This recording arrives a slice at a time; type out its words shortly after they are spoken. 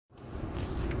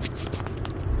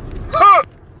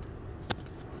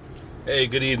Hey,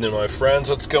 good evening, my friends.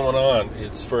 What's going on?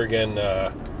 It's friggin'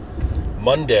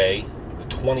 Monday, the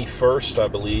 21st, I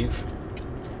believe,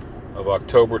 of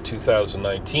October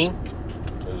 2019.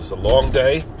 It was a long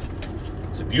day.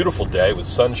 It's a beautiful day with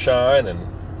sunshine and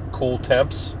cool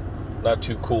temps. Not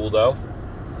too cool, though.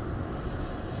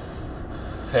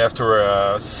 After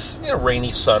a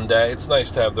rainy Sunday, it's nice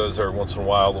to have those every once in a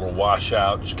while, a little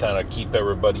washout, just kind of keep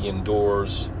everybody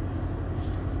indoors,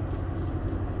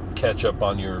 catch up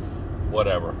on your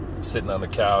whatever, sitting on the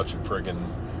couch and friggin'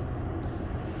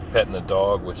 petting the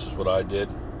dog, which is what I did.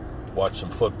 Watch some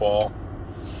football.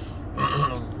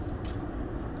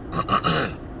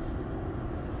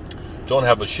 Don't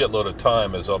have a shitload of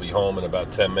time, as I'll be home in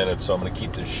about 10 minutes, so I'm going to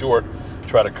keep this short,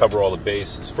 try to cover all the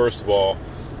bases. First of all,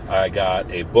 I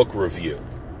got a book review.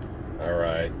 All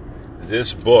right.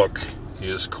 This book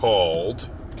is called...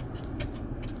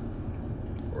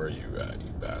 Where are you at,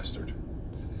 you bastard?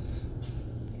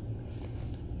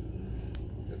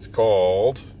 It's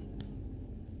called...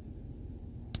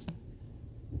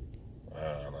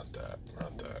 Not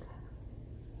that.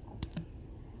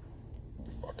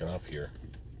 Fucking up here.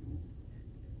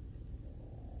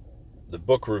 The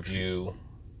book review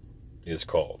is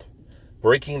called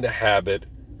Breaking the Habit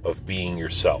of Being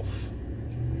Yourself.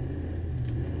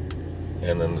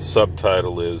 And then the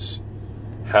subtitle is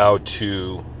How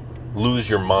to Lose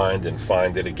Your Mind and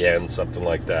Find It Again, something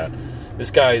like that. This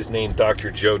guy is named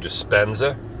Dr. Joe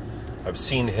Dispenza. I've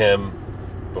seen him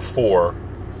before.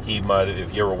 He might have,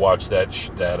 if you ever watched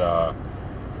that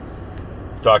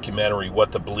documentary,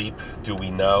 What the Bleep Do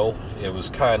We Know? It was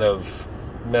kind of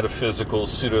metaphysical,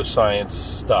 pseudoscience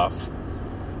stuff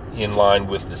in line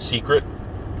with The Secret,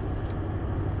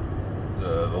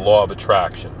 the law of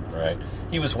attraction, right?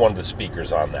 He was one of the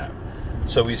speakers on that.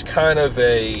 So he's kind of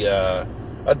a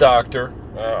doctor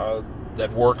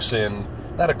that works in,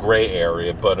 not a gray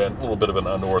area, but a little bit of an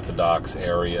unorthodox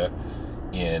area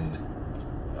in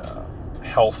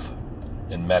health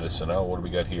and medicine. Oh, what do we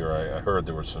got here? I heard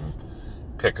there were some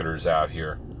picketers out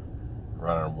here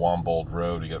running on Wombold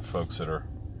Road. You got folks that are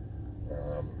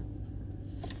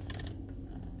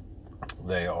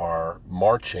they are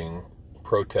marching,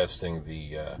 protesting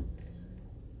the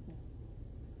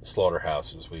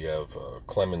slaughterhouses. We have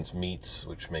Clemens Meats,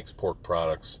 which makes pork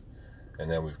products,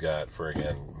 and then we've got,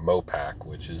 Mopac,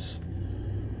 which is,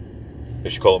 they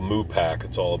should call it Moopac.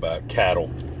 It's all about cattle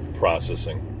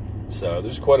processing. So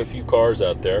there's quite a few cars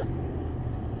out there.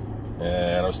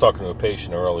 And I was talking to a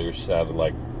patient earlier. She sounded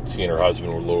like she and her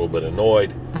husband were a little bit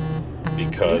annoyed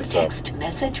because... New text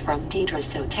message from Deidre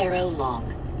Sotero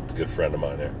Long. A good friend of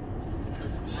mine there.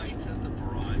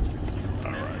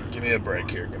 All right, give me a break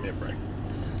here. Give me a break.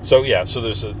 So, yeah, so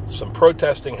there's some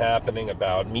protesting happening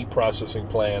about meat processing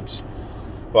plants.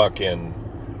 Fucking,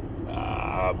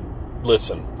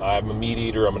 listen, I'm a meat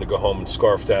eater. I'm going to go home and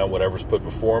scarf down whatever's put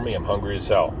before me. I'm hungry as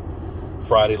hell.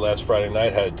 Last Friday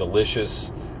night, had a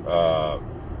delicious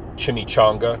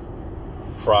chimichanga,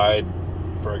 fried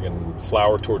friggin'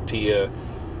 flour tortilla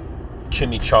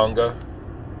chimichanga.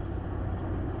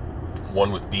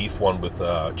 One with beef, one with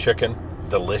chicken.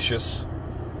 Delicious.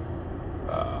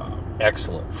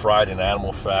 Excellent. Fried in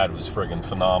animal fat. It was friggin'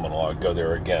 phenomenal. I would go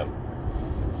there again.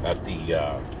 At the,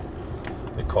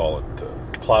 they call it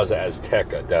Plaza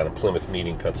Azteca down in Plymouth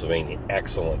Meeting, Pennsylvania.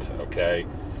 Excellent, okay?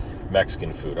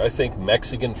 Mexican food. I think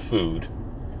Mexican food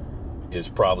is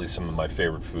probably some of my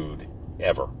favorite food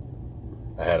ever.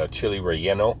 I had a chili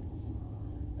relleno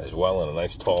as well, and a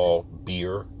nice tall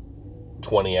beer,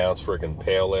 20-ounce freaking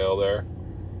pale ale there.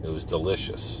 It was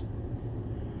delicious.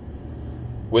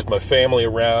 With my family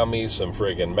around me, some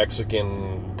friggin'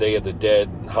 Mexican Day of the Dead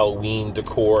Halloween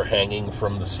decor hanging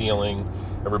from the ceiling.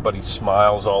 Everybody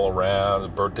smiles all around. The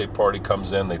birthday party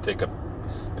comes in. They take a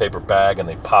paper bag and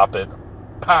they pop it.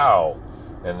 Pow!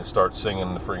 And they start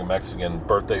singing the friggin' Mexican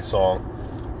birthday song.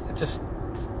 It just...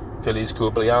 Feliz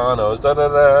cumpleaños,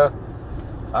 da-da-da.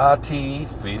 A ti,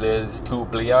 feliz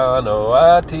cumpleaños,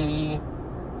 a ti.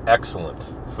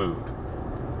 Excellent food.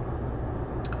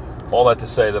 All that to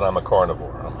say that I'm a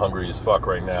carnivore. I'm hungry as fuck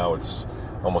right now. It's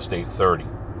almost 8:30.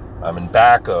 I'm in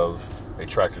back of a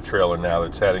tractor trailer now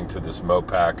that's heading to this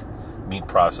Mopac meat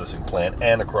processing plant,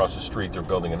 and across the street they're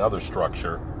building another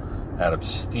structure out of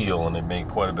steel, and they made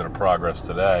quite a bit of progress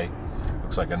today.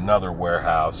 Looks like another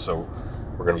warehouse, so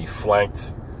we're going to be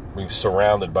flanked. We're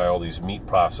surrounded by all these meat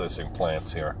processing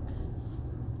plants here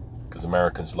because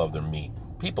Americans love their meat.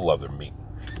 People love their meat.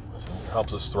 It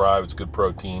helps us thrive. It's good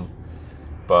protein.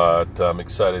 But I'm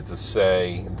excited to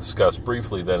say and discuss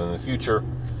briefly that in the future,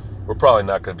 we're probably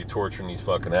not going to be torturing these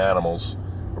fucking animals.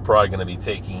 We're probably going to be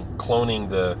cloning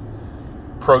the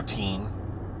protein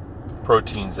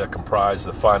proteins that comprise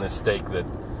the finest steak that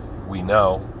we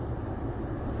know,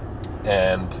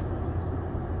 and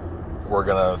we're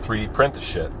gonna 3D print the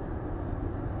shit.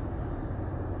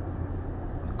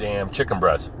 Damn chicken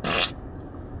breast.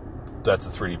 That's a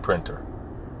 3D printer.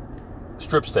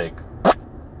 Strip steak.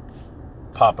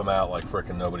 Pop them out like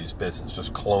frickin' nobody's business.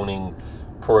 Just cloning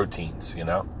proteins, you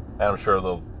know? And I'm sure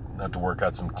they'll have to work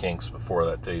out some kinks before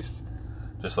that tastes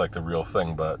just like the real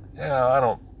thing. But,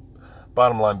 yeah,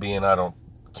 bottom line being,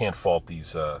 can't fault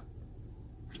these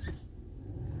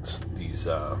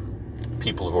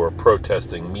people who are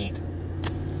protesting meat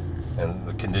and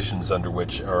the conditions under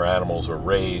which our animals are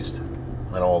raised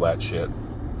and all that shit.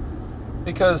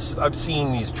 Because I've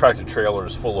seen these tractor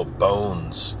trailers full of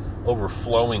bones,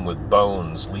 overflowing with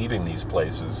bones, leaving these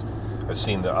places. I've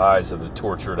seen the eyes of the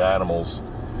tortured animals,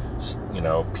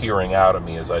 peering out at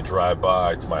me as I drive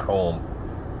by to my home.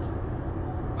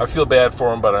 I feel bad for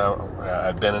them, but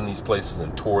I've been in these places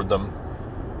and toured them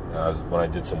when I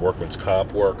did some workman's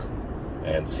comp work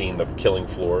and seen the killing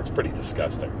floor. It's pretty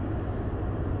disgusting.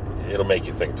 It'll make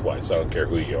you think twice. I don't care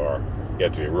who you are. You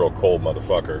have to be a real cold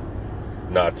motherfucker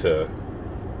not to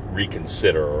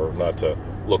reconsider or not to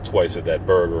look twice at that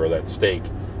burger or that steak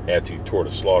after you toured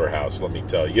a slaughterhouse, let me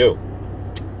tell you.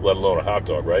 Let alone a hot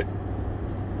dog, right?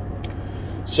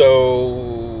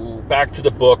 So, back to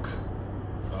the book.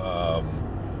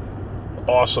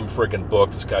 Awesome friggin'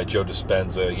 book. This guy, Joe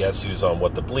Dispenza, yes, he was on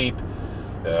What the Bleep.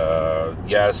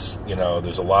 Yes,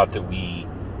 there's a lot that we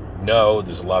know.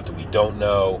 There's a lot that we don't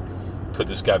know. Could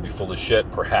this guy be full of shit?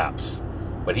 Perhaps.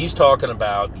 But he's talking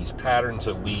about these patterns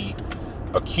that we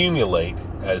accumulate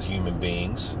as human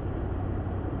beings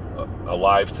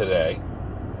alive today,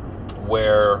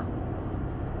 where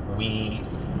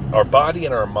our body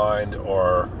and our mind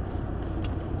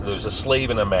there's a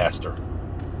slave and a master,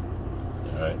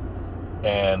 all right?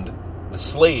 And the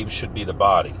slave should be the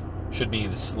body, should be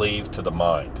the slave to the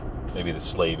mind. Maybe the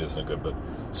slave isn't good, but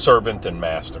servant and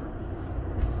master.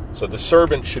 So the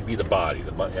servant should be the body.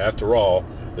 After all,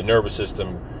 the nervous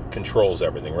system controls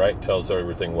everything, right? Tells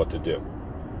everything what to do.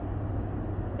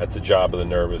 That's the job of the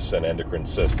nervous and endocrine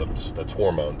systems. That's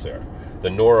hormones there. The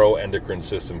neuroendocrine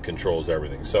system controls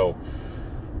everything. So,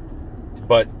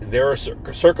 but there are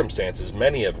circumstances,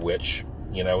 many of which,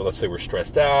 let's say we're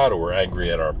stressed out or we're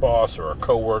angry at our boss or our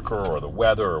coworker or the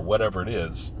weather or whatever it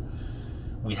is.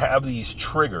 We have these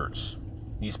triggers,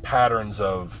 these patterns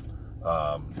of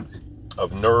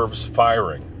nerves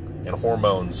firing and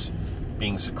hormones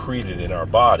being secreted in our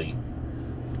body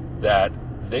that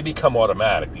they become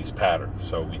automatic, these patterns.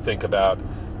 So we think about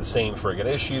the same friggin'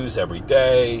 issues every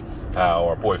day, how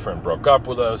our boyfriend broke up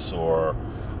with us, or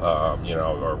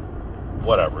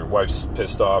whatever. Your wife's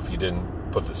pissed off you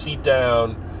didn't put the seat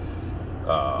down,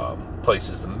 place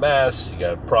is a mess, you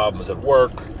got problems at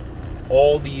work.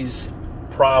 All these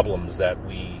problems that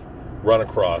we run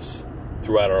across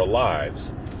throughout our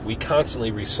lives, we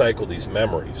constantly recycle these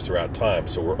memories throughout time.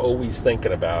 So we're always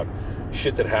thinking about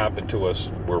shit that happened to us.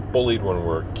 We're bullied when we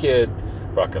were a kid.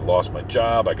 Fucking lost my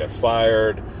job. I got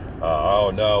fired.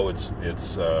 Oh no, it's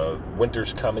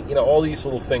winter's coming. All these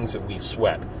little things that we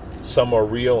sweat. Some are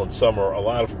real and a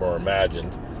lot of them are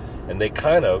imagined. And they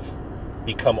kind of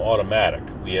become automatic.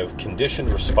 We have conditioned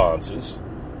responses.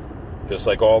 Just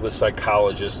like all the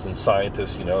psychologists and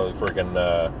scientists,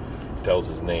 friggin' tells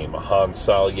his name, Hans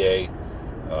Selye,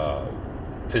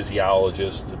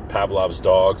 physiologist, Pavlov's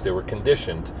dogs, they were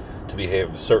conditioned to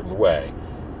behave a certain way.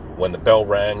 When the bell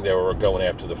rang, they were going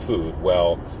after the food.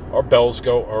 Well, our bells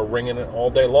are ringing all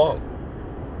day long.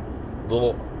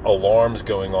 Little alarms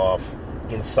going off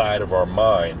inside of our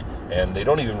mind, and they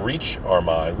don't even reach our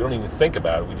mind. We don't even think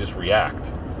about it. We just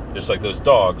react. Just like those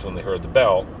dogs, when they heard the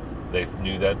bell, they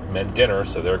knew that meant dinner,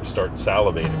 so they're starting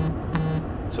salivating.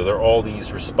 So there are all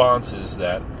these responses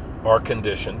that are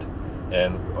conditioned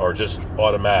and are just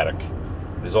automatic.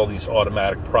 There's all these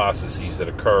automatic processes that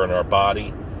occur in our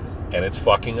body, and it's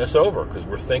fucking us over because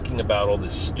we're thinking about all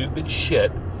this stupid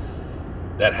shit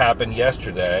that happened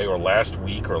yesterday or last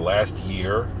week or last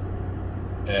year,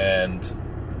 and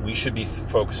we should be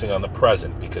focusing on the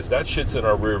present because that shit's in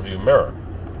our rearview mirror.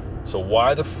 So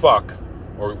why the fuck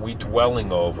are we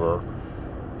dwelling over,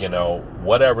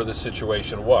 whatever the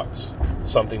situation was,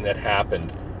 something that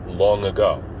happened long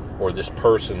ago, or this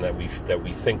person that we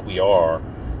think we are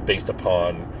based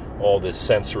upon all this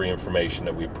sensory information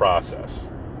that we process,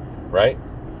 right?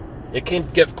 It can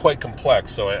get quite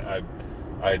complex, so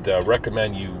I'd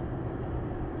recommend you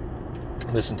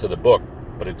listen to the book,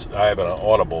 but I have it on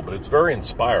Audible, but it's very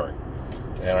inspiring,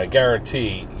 and I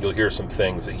guarantee you'll hear some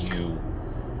things that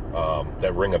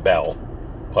that ring a bell,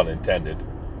 pun intended,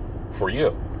 for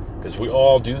you. Because we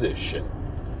all do this shit.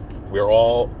 We're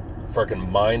all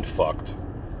fucking mind-fucked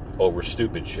over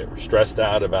stupid shit. We're stressed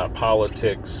out about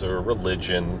politics or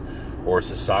religion or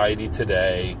society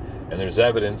today. And there's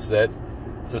evidence that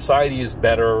society is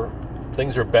better.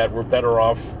 Things are better. We're better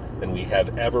off than we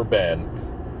have ever been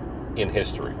in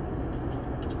history.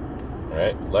 All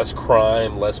right? Less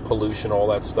crime, less pollution, all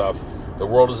that stuff. The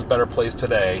world is a better place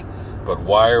today. But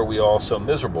why are we all so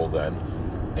miserable then?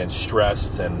 And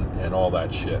stressed and all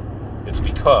that shit? It's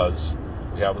because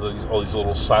we have all these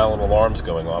little silent alarms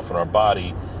going off, and our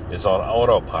body is on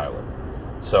autopilot.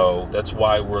 So that's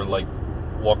why we're like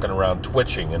walking around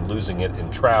twitching and losing it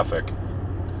in traffic,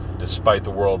 despite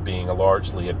the world being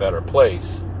largely a better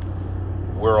place.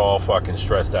 We're all fucking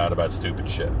stressed out about stupid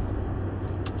shit.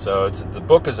 So the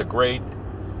book is a great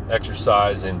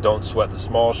exercise in don't sweat the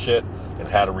small shit and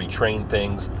how to retrain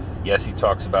things. Yes, he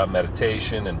talks about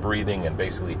meditation and breathing and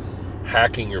basically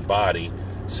hacking your body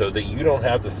so that you don't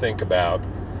have to think about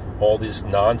all this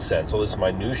nonsense, all this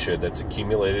minutia that's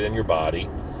accumulated in your body,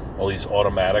 all these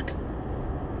autonomic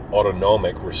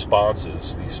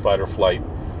responses, these fight or flight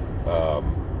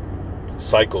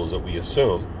cycles that we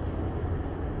assume.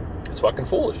 It's fucking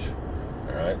foolish.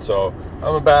 All right, so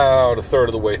I'm about a third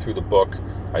of the way through the book.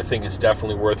 I think it's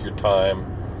definitely worth your time,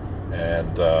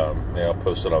 and I'll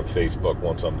post it on Facebook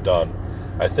once I'm done.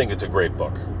 I think it's a great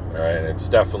book. All right, and it's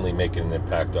definitely making an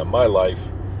impact on my life.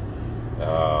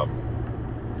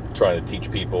 Trying to teach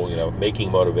people,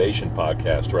 making motivation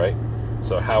podcast, right?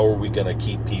 So how are we going to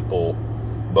keep people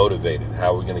motivated?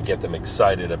 How are we going to get them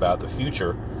excited about the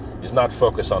future? Is not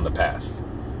focus on the past,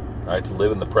 right? To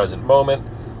live in the present moment,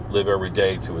 live every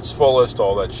day to its fullest,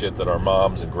 all that shit that our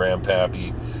moms and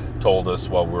grandpappy told us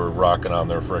while we were rocking on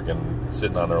their frickin'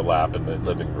 sitting on their lap in the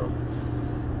living room.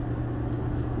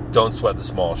 Don't sweat the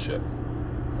small shit,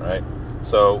 right?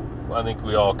 So I think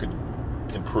we all could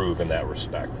improve in that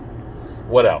respect.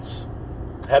 What else?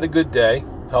 Had a good day.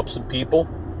 Helped some people.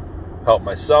 Helped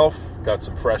myself. Got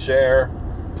some fresh air.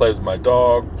 Played with my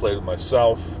dog. Played with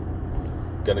myself.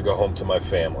 Gonna go home to my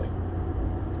family.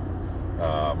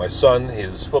 My son,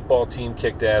 his football team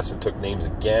kicked ass and took names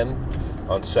again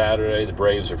on Saturday. The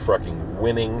Braves are fucking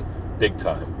winning big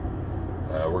time.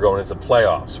 We're going into the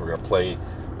playoffs. We're going to play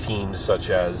teams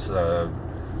such as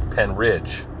Penn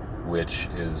Ridge, which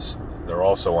they're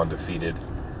also undefeated.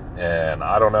 And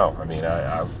I don't know. I mean,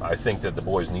 I think that the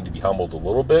boys need to be humbled a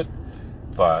little bit,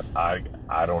 but I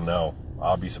don't know.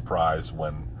 I'll be surprised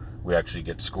when we actually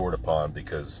get scored upon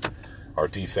because our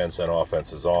defense and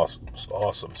offense is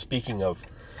awesome. Speaking of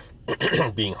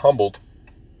being humbled,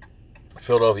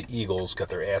 Philadelphia Eagles got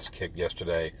their ass kicked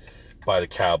yesterday by the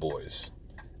Cowboys.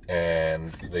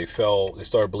 And they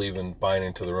started buying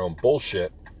into their own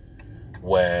bullshit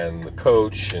when the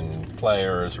coach and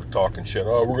players were talking shit.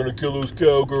 Oh, we're going to kill those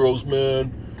cowgirls,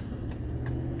 man.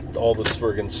 All the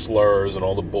friggin' slurs and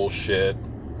all the bullshit,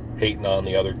 hating on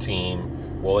the other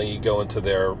team. Well, then you go into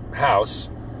their house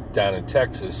down in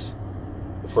Texas,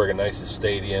 the friggin' nicest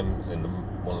stadium and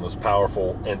one of the most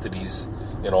powerful entities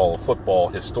in all of football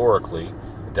historically,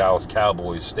 the Dallas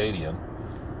Cowboys Stadium,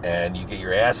 and you get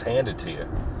your ass handed to you.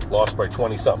 Lost by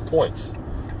 20-something points.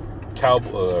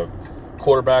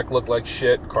 Quarterback looked like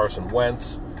shit. Carson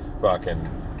Wentz. Fucking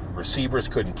receivers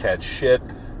couldn't catch shit.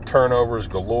 Turnovers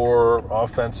galore.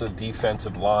 Offensive,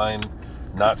 defensive line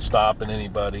not stopping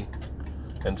anybody.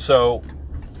 And so,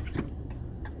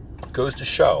 it goes to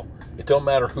show, it don't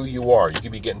matter who you are. You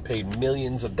could be getting paid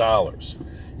millions of dollars.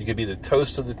 You could be the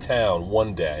toast of the town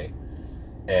one day,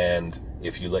 and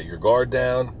if you let your guard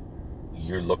down,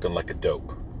 you're looking like a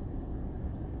dope.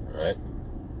 All right?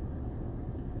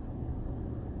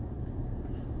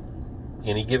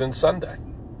 Any given Sunday.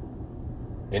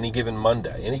 Any given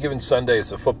Monday. Any given Sunday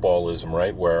is a footballism,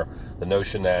 right? Where the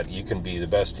notion that you can be the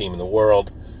best team in the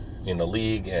world, in the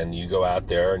league, and you go out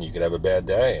there and you could have a bad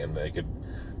day, and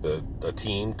the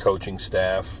team, coaching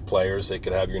staff, players, they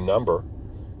could have your number,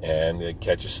 and they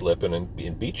catch you slipping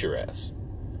and beat your ass,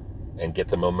 and get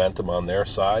the momentum on their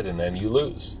side, and then you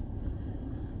lose.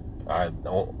 I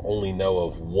only know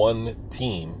of one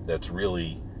team that's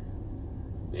really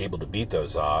able to beat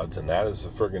those odds, and that is the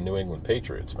friggin' New England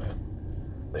Patriots, man.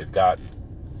 They've got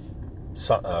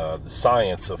the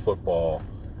science of football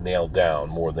nailed down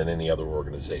more than any other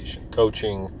organization.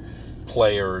 Coaching,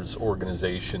 players,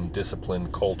 organization, discipline,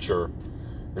 culture.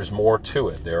 There's more to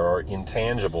it. There are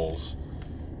intangibles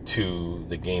to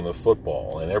the game of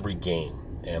football and every game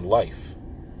and life.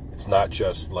 It's not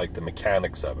just like the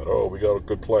mechanics of it. Oh, we got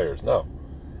good players. No.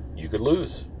 You could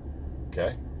lose.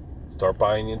 Okay? Start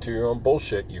buying into your own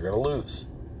bullshit, you're going to lose.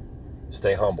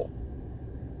 Stay humble.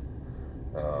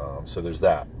 So there's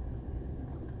that.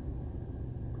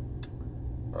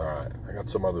 All right, I got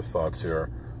some other thoughts here.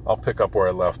 I'll pick up where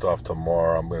I left off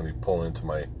tomorrow. I'm going to be pulling into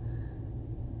my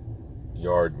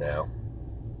yard now.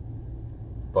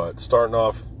 But starting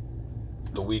off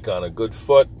the week on a good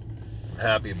foot. I'm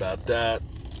happy about that.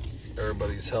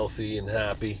 Everybody's healthy and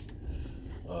happy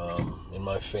in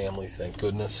my family, thank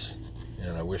goodness.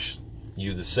 And I wish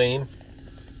you the same.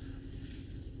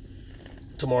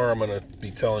 Tomorrow I'm going to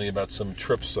be telling you about some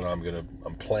trips that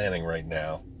I'm planning right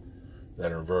now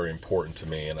that are very important to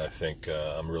me, and I think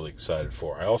I'm really excited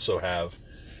for. I also have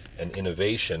an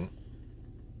innovation.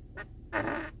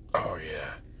 Oh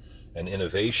yeah, an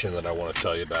innovation that I want to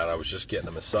tell you about. I was just getting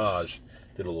a massage,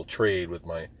 did a little trade with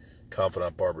my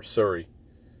confidant barber Surrey.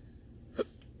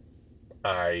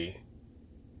 I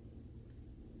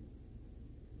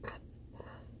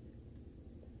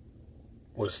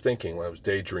was thinking when I was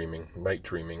daydreaming, night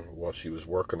dreaming, while she was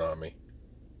working on me,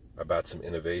 about some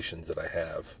innovations that I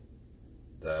have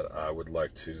that I would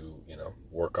like to,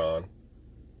 work on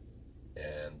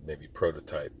and maybe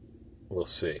prototype. We'll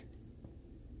see.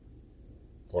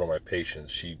 One of my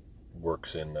patients, she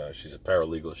works in, she's a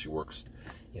paralegal, she works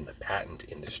in the patent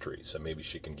industry, so maybe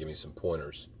she can give me some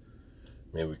pointers.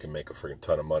 Maybe we can make a freaking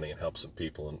ton of money and help some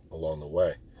people along the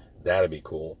way. That'd be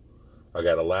cool. I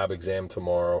got a lab exam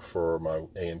tomorrow for my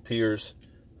A&Pers.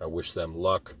 I wish them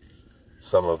luck.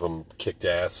 Some of them kicked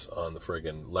ass on the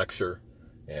friggin' lecture,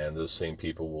 and those same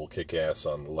people will kick ass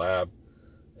on the lab,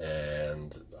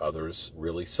 and others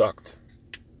really sucked.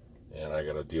 And I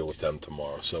got to deal with them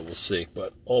tomorrow, so we'll see.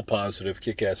 But all positive,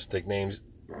 kick ass, take names.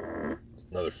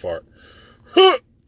 Another fart.